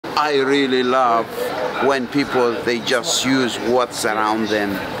I really love when people, they just use what's around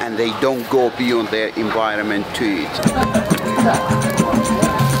them and they don't go beyond their environment to eat.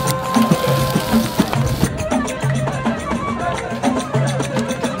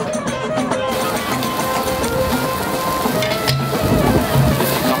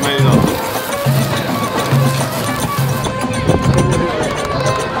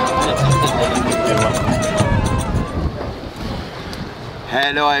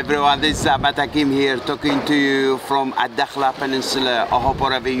 Hello everyone, this is Zaza here talking to you from Dakhla Peninsula. I hope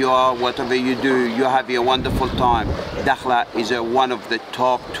wherever you are, whatever you do, you have a wonderful time. Dakhla is one of the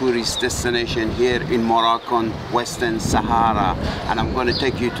top tourist destinations here in Moroccan Western Sahara, and I'm going to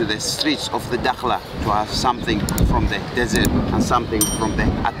take you to the streets of the Dakhla to have something from the desert and something from the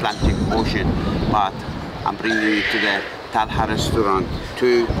Atlantic Ocean. But I'm bringing you to the Talhamar restaurant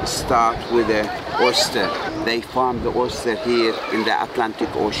to start with the oyster. They farm the oyster here in the Atlantic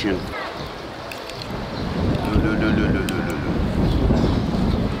Ocean.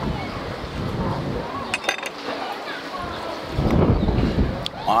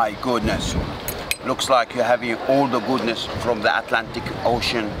 My goodness, looks like you're having all the goodness from the Atlantic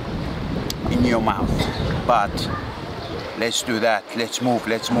Ocean in your mouth. But let's do that, let's move,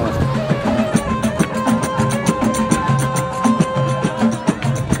 let's move.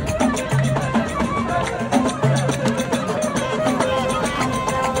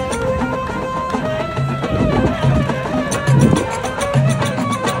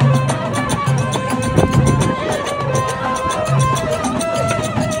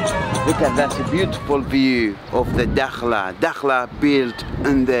 That's a beautiful view of the Dakhla. Dakhla built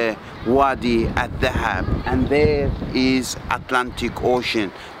in the Wadi at Dhahab, and there is Atlantic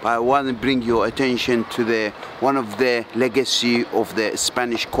Ocean. But I want to bring your attention to one of the legacy of the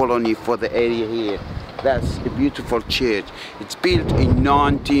Spanish colony for the area here. That's a beautiful church. It's built in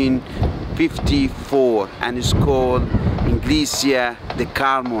 1954 and it's called Iglesia de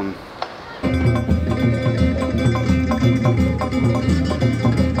Carmen.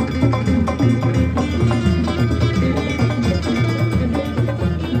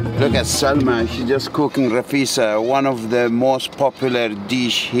 Look at Salma, she's just cooking rafisa, one of the most popular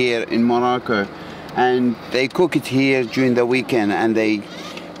dish here in Morocco. And they cook it here during the weekend and they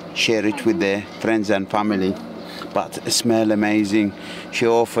share it with their friends and family. But it smells amazing. She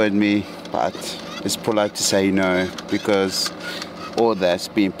offered me, but it's polite to say no because all that's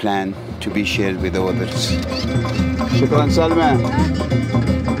been planned to be shared with others. Shukran Salma.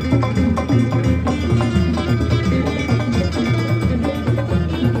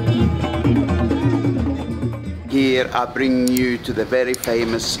 Here I bring you to the very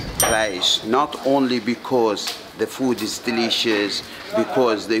famous Plage, not only because the food is delicious,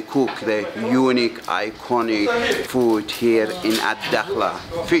 because they cook the unique, iconic food here in Dakhla,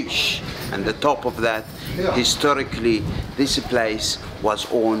 fish. And the top of that, historically, this place was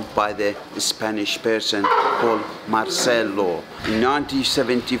owned by the Spanish person called Marcelo. In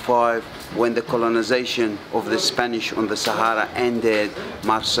 1975, when the colonization of the Spanish on the Sahara ended,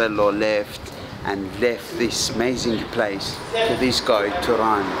 Marcelo left this amazing place to this guy to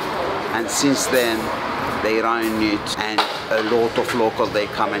run, and since then they run it, and a lot of local they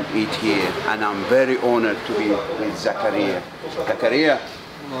come and eat here, and I'm very honored to be with Zakaria. Zakaria,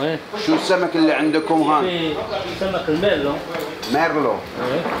 شو السمك اللي عندكم هون؟ في سمك الميرلو. ميرلو.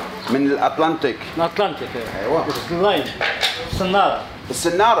 من الأطلنطيك. الأطلنطيك. أيوة. الدلايم. السنارة.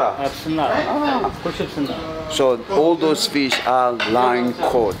 السنارة. السنارة. كل شيء بسنارة. So all those fish are line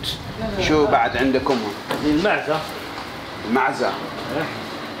caught. شو بعد عندكم؟ المعزة. المعزة.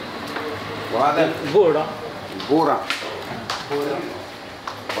 وهذا؟ البورة. البورة.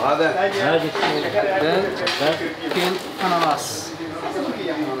 وهذا؟ هذه كاين أناناس.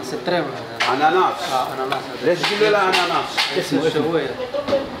 أناناس. أناناس. ليش تقول له أناناس؟ اسمه شوية.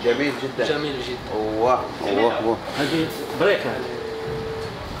 جميل جدا. جميل جدا. واه واه واه. هذه بريكة.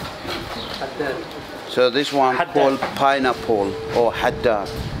 So this one called pineapple or haddad.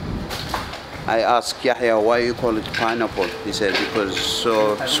 I asked Yahya why you call it pineapple. He said because it's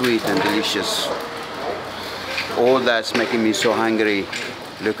so sweet and delicious. All that's making me so hungry.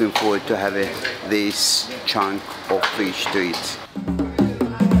 Looking forward to having this chunk of fish to eat.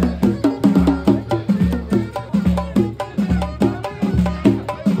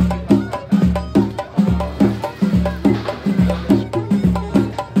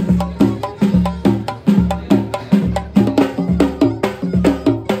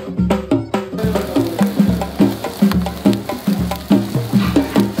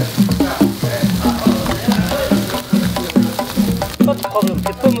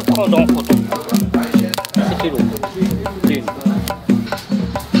 Tu peux me prendre en photo. C'est kilo. D'une.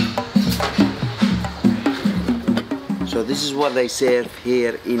 So this is what they serve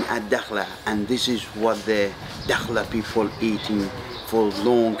here in Dakhla, and this is what the Dakhla people eating for a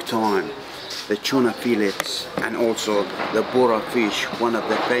long time. The tuna fillets and also the bora fish, one of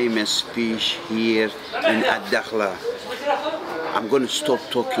the famous fish here in Dakhla. I'm going to stop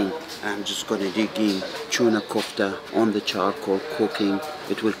talking and I'm just going to dig in. Tuna kofta on the charcoal cooking.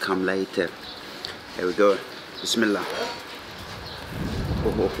 It will come later. Here we go. Bismillah.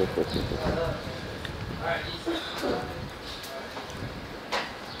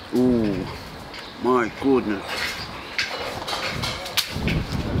 Ooh, my goodness.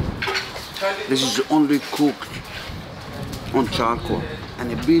 This is only cooked on charcoal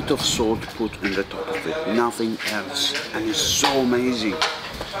and a bit of salt put on the top of it, nothing else, and it's so amazing.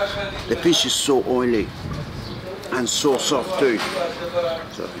 The fish is so oily and so soft too.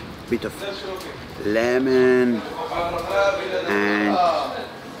 So a bit of lemon and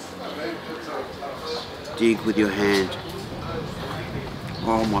dig with your hand.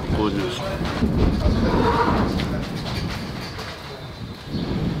 Oh my goodness.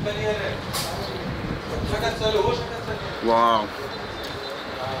 Wow.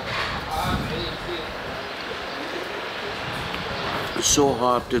 It's so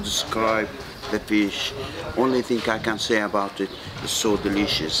hard to describe the fish. Only thing I can say about it is so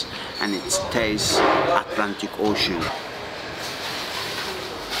delicious, and it tastes Atlantic Ocean.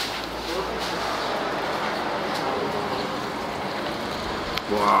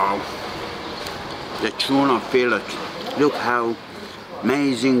 Wow. The tuna fillet. Look how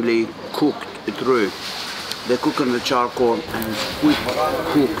amazingly cooked through. They cook on the charcoal and it's quick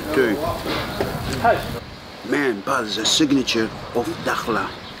cooked too. Man, but it's a signature of Dakhla.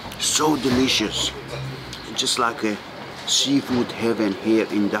 So delicious. Just like a seafood heaven here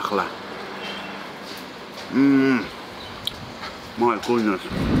in Dakhla. My goodness.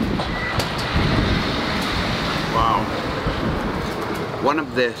 Wow. One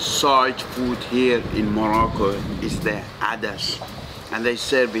of the side food here in Morocco is the adas, and they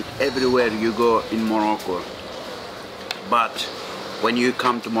serve it everywhere you go in Morocco. But when you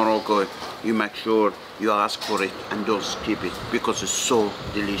come to Morocco, you make sure you ask for it and don't skip it because it's so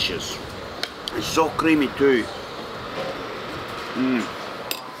delicious. It's so creamy too.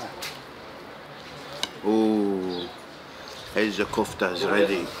 Oh, here's the kofta is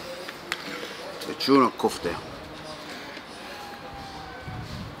ready. The tuna kofta.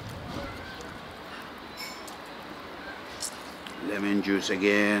 Lemon juice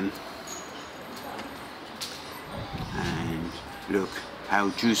again, and look how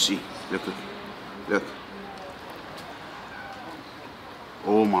juicy. Look.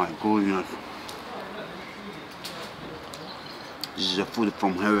 Oh my goodness, this is a food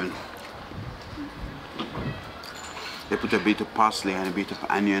from heaven. They put a bit of parsley and a bit of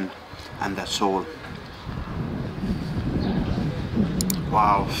onion, and that's all.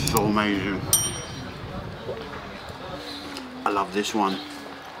 Wow, so amazing. I love this one.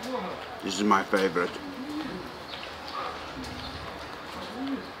 This is my favorite.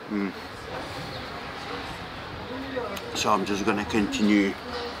 So I'm just gonna continue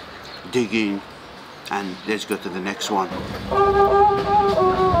digging and let's go to the next one.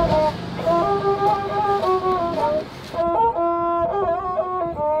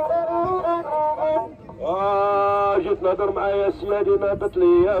 جيت نهضر معايا السيادي نهبط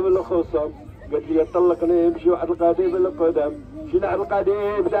ليا بالخصم قالت لي طلقني نمشي واحد القديم القدام مشينا على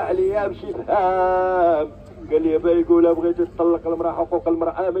القديم داع عليا مشي فهام قال لي با يقولها بغيت تطلق المراه حقوق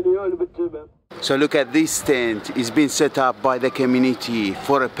المراه مليون بالتمام. So look at this tent. It's been set up by the community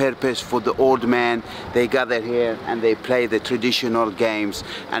for a purpose for the old man. They gather here and they play the traditional games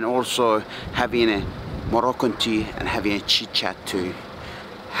and also having a Moroccan tea and having a chit chat too.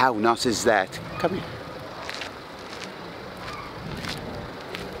 How nice is that? Come here.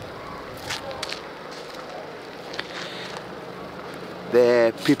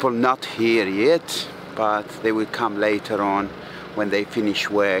 The people not here yet, but they will come later on when they finish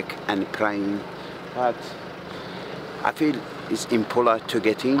work and praying. But I feel it's impolite to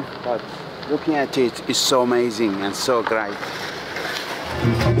get in, but looking at it is so amazing and so great.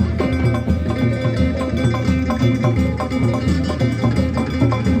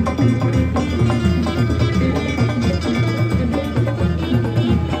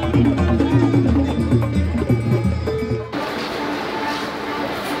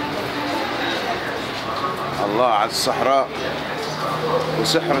 الله على الصحراء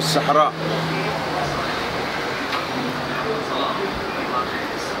وسحر الصحراء.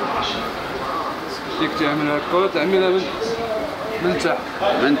 فيك تعملها هكا تعملها من تحت.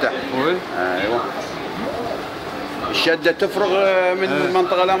 من تحت. وي. ايوه. الشدة تفرغ من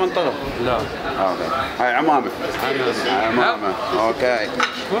منطقة لمنطقة؟ لا. اوكي. هاي عمامة. عمامة. اوكي.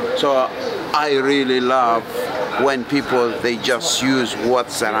 So I really love when people they just use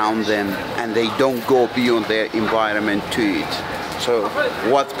what's around them and they don't go beyond their environment to eat. So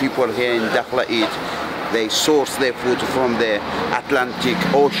what people here in Dakhla eat, they source their food from the Atlantic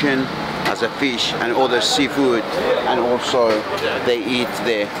Ocean as a fish and other seafood, and also they eat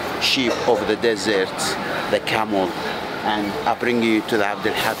the sheep of the desert, the camel. And I bring you to the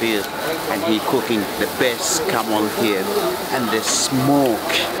Abdel Habib, and he cooking the best camel here, and the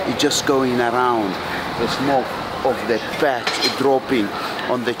smoke is just going around, the smoke of the fat dropping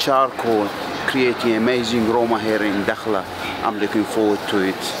on the charcoal, creating amazing aroma here in Dakhla. I'm looking forward to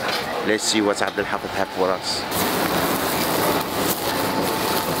it. Let's see what Abdel Habib have for us.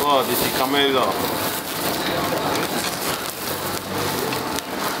 Oh, this is camel.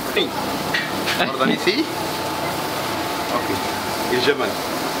 مرة نسي؟ اوكي الجمل.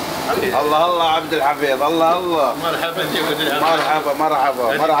 الله الله عبد الحفيظ، الله الله. مرحبا جود العمل. مرحبا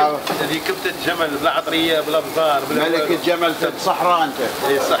مرحبا مرحبا. هذه كبتة جمل بلا عطرية بلا بزار بلا ملك الجمل في الصحراء انت.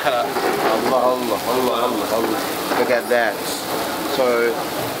 اي الصحراء. الله الله الله الله الله. Look at that. So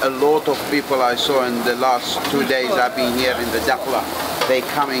a lot of people I saw in the last 2 days I've been here in the Dakhla, they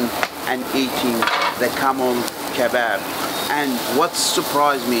coming and eating the camel kebab. And what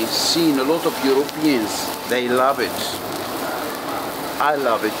surprised me, seeing a lot of Europeans, they love it. I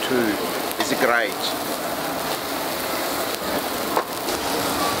love it too. It's great.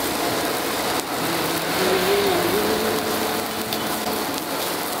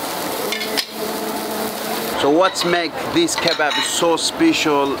 So what's make this kebab so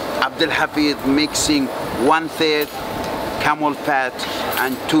special? Abdel Hafid mixing 1/3 camel fat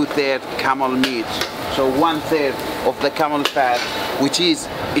and 2/3 camel meat. So 1/3 of the camel fat, which is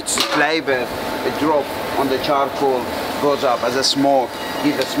its flavor, a drop on the charcoal, goes up as a smoke,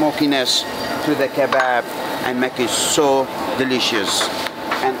 give a smokiness to the kebab and make it so delicious.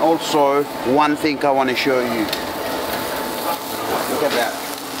 And also one thing I want to show you. Look at that.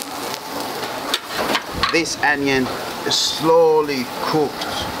 This onion is slowly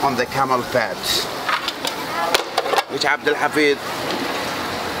cooked on the camel fat, which Abdel Hafid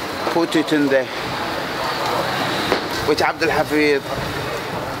put it in the, which Abdel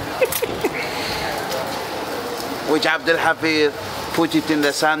Hafid put it in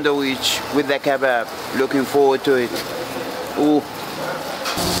the sandwich with the kebab. Looking forward to it. Ooh.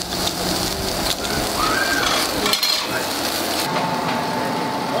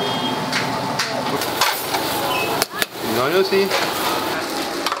 نونوسي.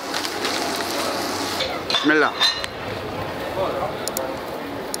 بسم الله.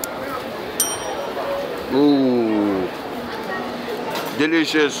 Ooh.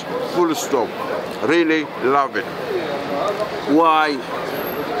 Delicious, full stop. Really love it. Why?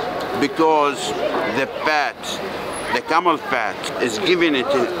 Because the fat, the camel fat, is giving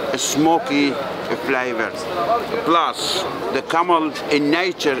it a smoky flavor. Plus, the camel in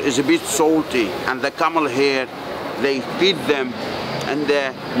nature is a bit salty, and the camel here, they feed them in the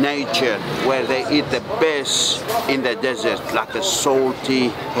nature where they eat the best in the desert, like the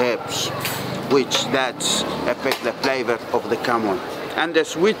salty herbs, which that affect the flavor of the camel. And the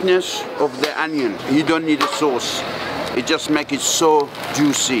sweetness of the onion, you don't need a sauce. It just makes it so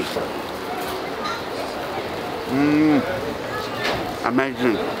juicy.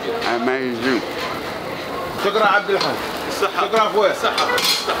 Amazing, amazing. شكرا عبد الحي. شكرا اخوي.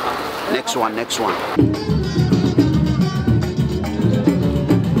 Next one, next one.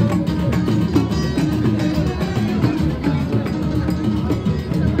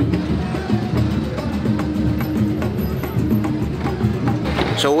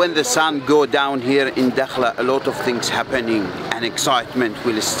 So when the sun go down here in Dakhla, a lot of things happening and excitement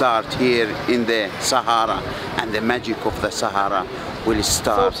will start here in the Sahara, and the magic of the Sahara will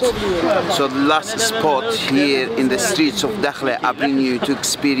start. So the last spot here in the streets of Dakhla I bring you to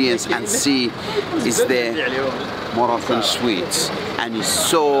experience and see is the Moroccan sweets, and it's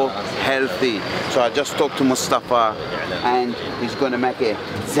so healthy. So I just talked to Mustafa and he's going to make a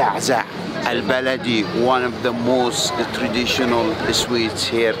Zaza Baladi, one of the most traditional sweets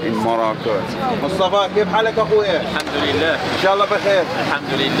here in Morocco. Mustafa, كيف حالك أخويا؟ الحمد لله. إن شاء الله بخير.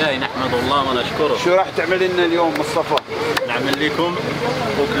 الحمد لله نحمد الله ونشكره. شو راح تعمل لنا اليوم مصطفى؟ نعمل لكم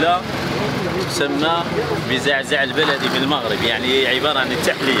أكلة تسمى بزعزع البلدي بالمغرب، يعني عبارة عن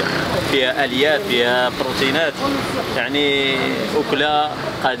التحلية، فيها ألياف، فيها بروتينات، يعني أكلة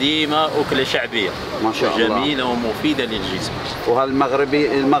قديمة، أكلة شعبية ما شاء الله، جميلة ومفيدة للجسم.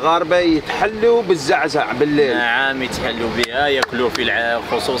 المغاربة يتحلوا بالزعزع بالليل. نعم يتحلوا بها، يأكلوا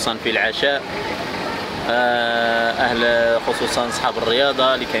خصوصا في العشاء، اهل خصوصا اصحاب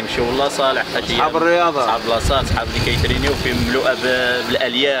الرياضه اللي كيمشيو لاصال، اصحاب الرياضه، اصحاب لاصال، اصحاب اللي كيترينيو فيه مملوءه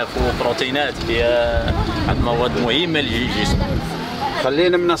بالالياف وبروتينات، فيها مواد مهمه للجسم.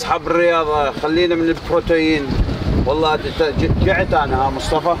 خلينا من اصحاب الرياضه، خلينا من البروتين. والله جعت انا ها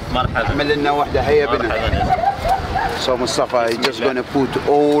مصطفى. مرحبا. اعمل لنا واحده هيا بنا. مرحبا. So Mustafa is just going to put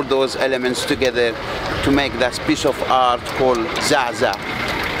all those elements together to make that piece of art called Zaza.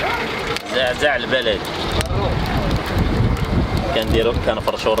 زعزع البلد.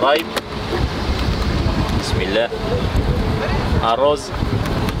 كنفرشوا الرايب. بسم الله. الرز،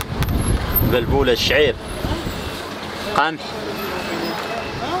 بلبولة الشعير، قمح،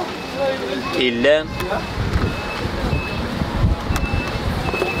 إلان،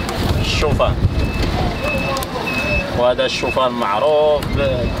 الشوفان. وهذا الشوفان معروف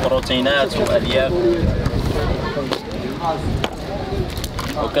ببروتينات والياف.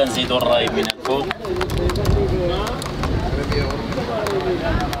 وكنزيدوا الرايب من الفوق.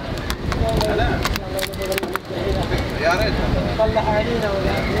 يا ريت طلع علينا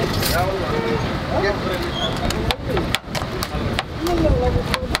ولا يا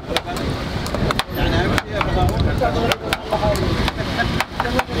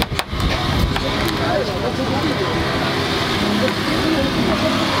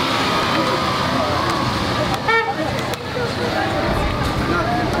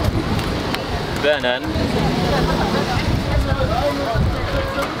بانان،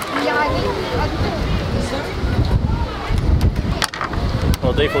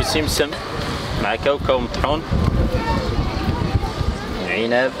 نضيفوا سمسم مع كاوكاو مطحون،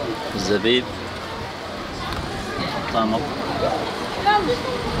 عنب، زبيب، تمر،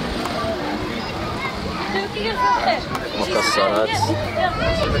 مكسرات،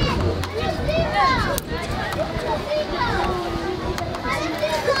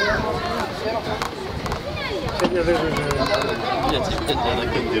 انا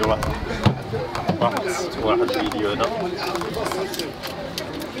كندير واحد فيديو هنا.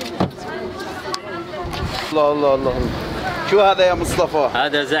 الله الله الله. شو هذا يا مصطفى؟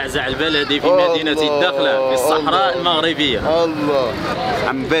 هذا زعزع البلدي في مدينة الدخلة في الصحراء المغربية. الله.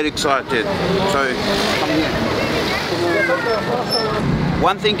 I'm very excited. Sorry.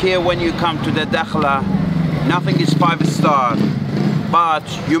 One thing here when you come to the Dakhla, nothing is 5-star, but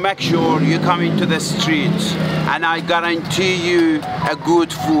you make sure you come into the streets, and I guarantee you a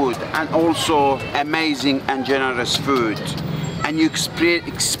good food and also amazing and generous food. And you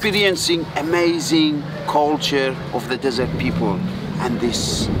experiencing amazing culture of the desert people and this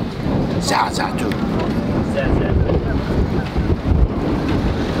Zaza too.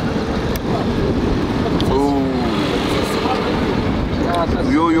 Ooh.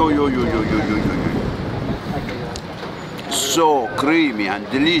 Yo yo yo yo yo yo yo yo. So creamy and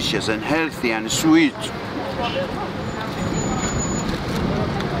delicious and healthy and sweet.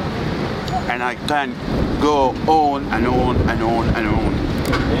 And I can go on and on and on and on.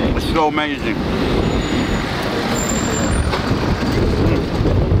 It's so amazing.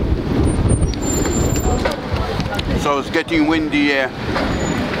 So it's getting windy here.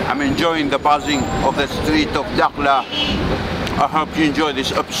 I'm enjoying the buzzing of the street of Dakhla. I hope you enjoy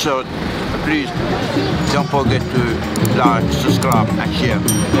this episode. Please don't forget to like, subscribe and share,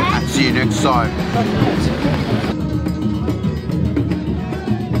 and see you next time.